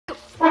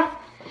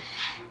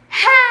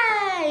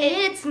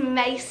It's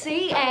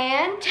Macy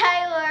and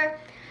Taylor.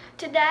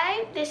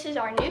 Today, this is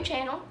our new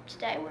channel.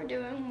 Today we're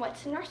doing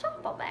what's in our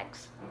softball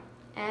bags.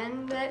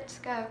 And let's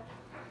go.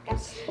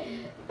 Yes.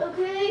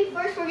 Okay,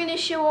 first we're gonna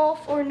show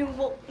off our new,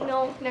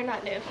 no, they're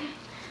not new.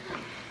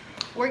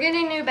 We're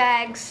getting new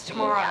bags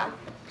tomorrow. Yeah.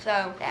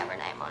 So They have our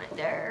name on it.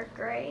 They're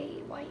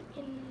gray, white,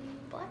 and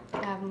black.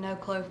 I have no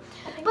clue.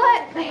 I think But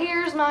they're gray.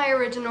 here's my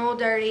original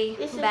dirty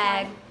This is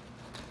bag. mine.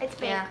 It's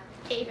pink, Yeah.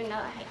 even though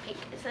I hate pink.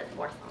 It says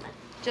Worth on it.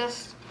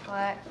 Just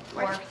black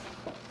worth.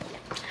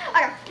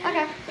 Okay.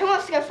 Okay. Who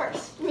wants to go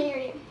first? Me or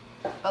you?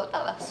 Both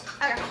of us.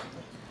 Okay.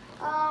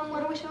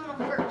 What are we showing off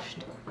first?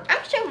 I'm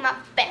showing my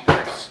bat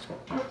first.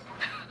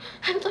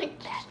 I'm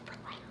like that for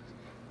life.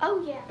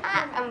 Oh yeah.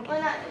 I'm We're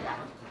not doing that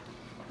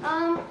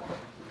one.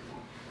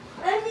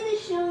 I'm gonna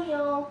show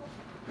y'all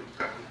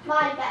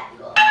my bat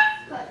gloves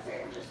because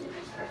they're just in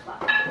this first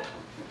spot.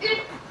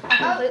 I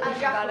completely I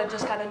forgot I dropped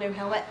just got a new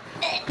helmet.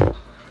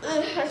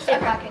 Let's See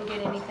if I can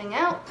get anything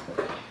out.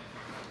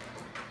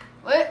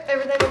 But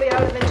everything will be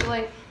out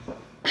eventually.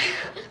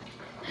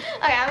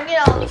 Okay, I'm gonna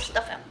get all this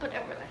stuff out. Put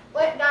it over there.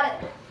 Wait, got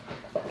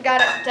it.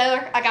 Got it,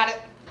 Taylor. I got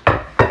it.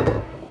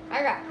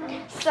 I got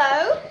it.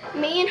 So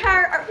me and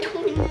her are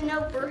twinning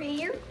over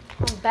here.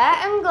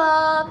 Bat and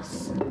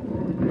gloves.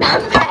 My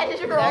bat is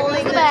There rolling goes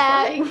the this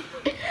bag. way.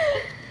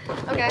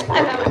 Okay.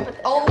 I'm not gonna put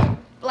this Old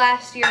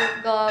last year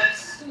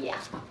gloves. Yeah,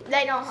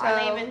 they don't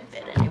hardly So- even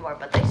fit anymore,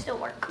 but they still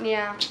work.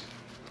 Yeah.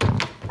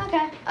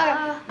 Okay.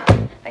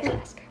 Face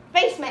mask.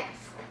 Face mask.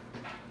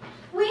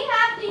 We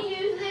have to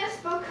use this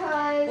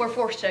because We're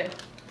forced to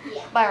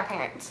yeah, by our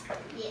parents.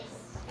 yes.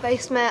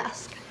 Face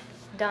mask.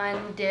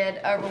 Done. Did.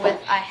 Over with.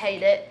 I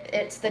hate it.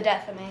 It's the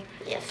death of me.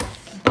 Yes.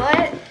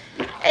 But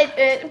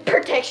It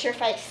protects your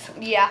face,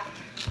 yeah.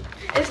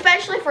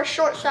 especially for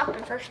shortstop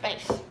and first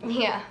base.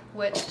 Yeah.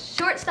 Which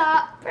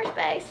shortstop. First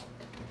base.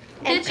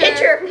 And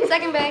Pitcher. pitcher.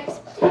 Second base.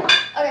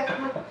 Okay.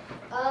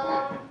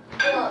 Glove.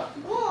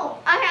 Glove.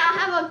 I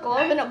have a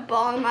glove and a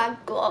ball in my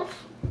glove.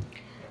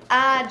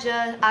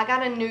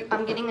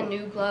 I'm getting a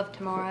new glove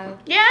tomorrow.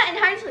 Yeah, and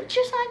hers look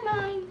just like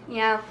mine.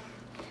 Yeah.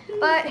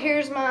 But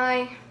here's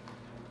my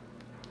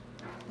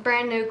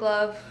brand new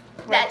glove,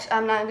 which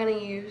I'm not gonna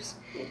use.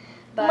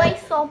 But My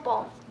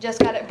softball. just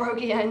got it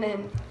broken in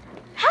and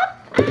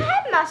I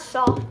had my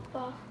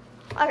softball.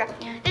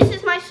 Okay, this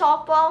is my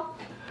softball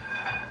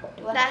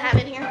that I have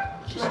in here.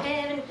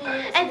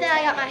 And then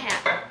I got my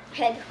hat.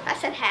 Head. I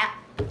said hat.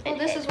 And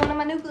this is one of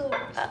my new gloves.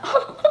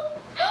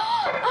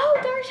 Oh,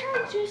 there's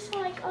her just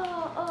like,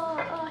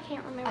 I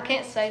can't remember. I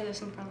can't say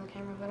this in front of the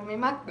camera, but I mean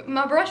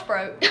my brush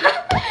broke.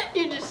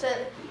 You just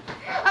said it.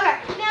 Okay,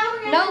 now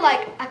we're gonna No,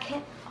 like I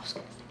can't. I was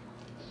gonna say.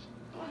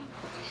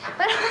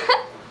 But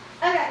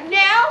Okay,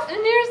 now. and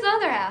here's the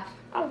other half.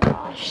 Oh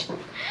gosh.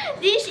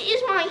 This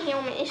is my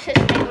helmet. It says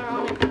Taylor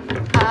on it.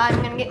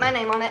 I'm gonna get my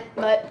name on it,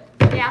 but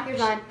Yeah. here's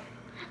mine.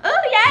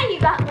 Oh yeah, you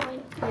got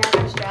one. Yeah, I got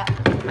a strap.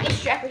 My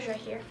strap is right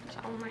here. It's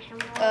on my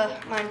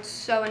helmet. Mine's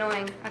so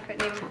annoying. I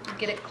couldn't even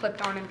get it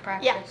clipped on in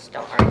practice. Yeah,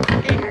 don't worry.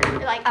 It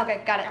hurt. Like,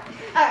 Okay, got it.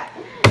 alright.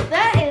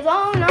 That is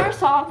on our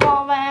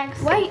softball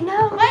bags. Wait,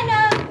 no. Wait,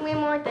 no. One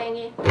more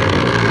thingy.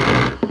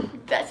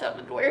 That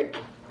sounded weird.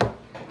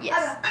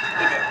 Yes.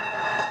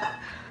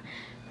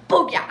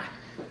 Booyah.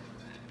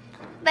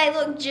 They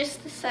look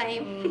just the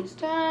same. He's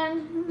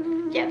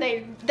done. Yeah,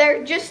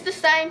 they're just the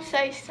same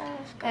size.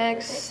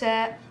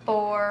 Except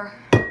for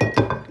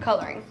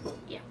coloring.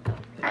 Yeah.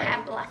 I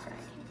have black writing.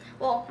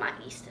 Well, my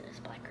Easton is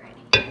black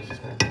writing.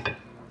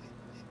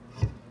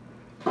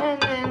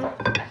 And then,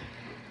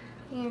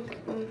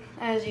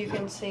 as you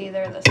can see,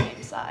 they're the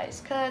same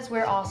size because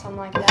we're awesome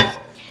like that.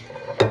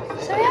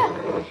 So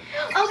yeah.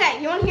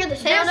 Okay, you want to hear the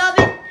sound of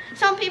it?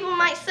 Some people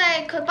might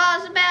say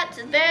Kabba's bats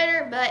is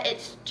better, but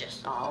it's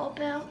just all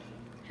about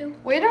who.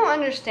 We don't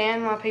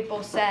understand why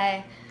people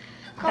say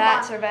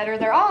bats are better.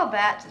 They're all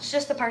bats. It's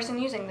just the person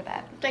using the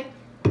bat. Like,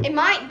 it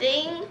might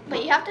ding,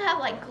 but you have to have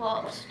like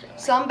gloves.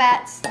 Some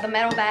bats, the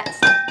metal bats,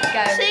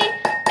 go See,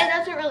 it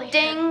doesn't really hurt.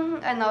 ding,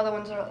 and the other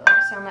ones are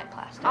sound like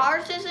plastic.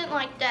 Ours isn't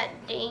like that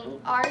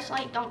ding. Ours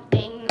like don't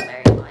ding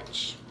very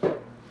much.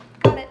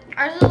 Got it.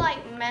 Ours is like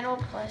metal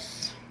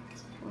plus.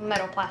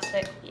 Metal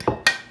plastic. Yeah.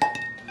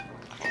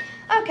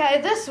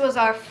 Okay, this was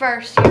our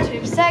first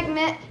YouTube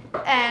segment,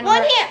 and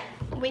One hit.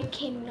 We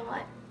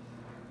cannot.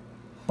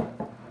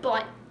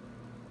 But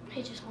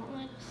he just won't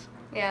let us.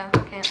 yeah,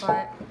 can't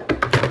buy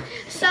it.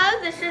 So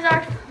this is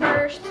our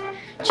first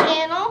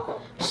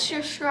channel.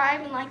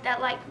 Subscribe and like that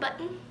like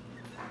button.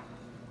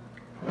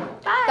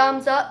 Bye.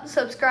 Thumbs up,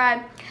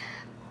 subscribe.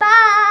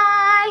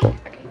 Bye.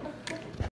 Okay.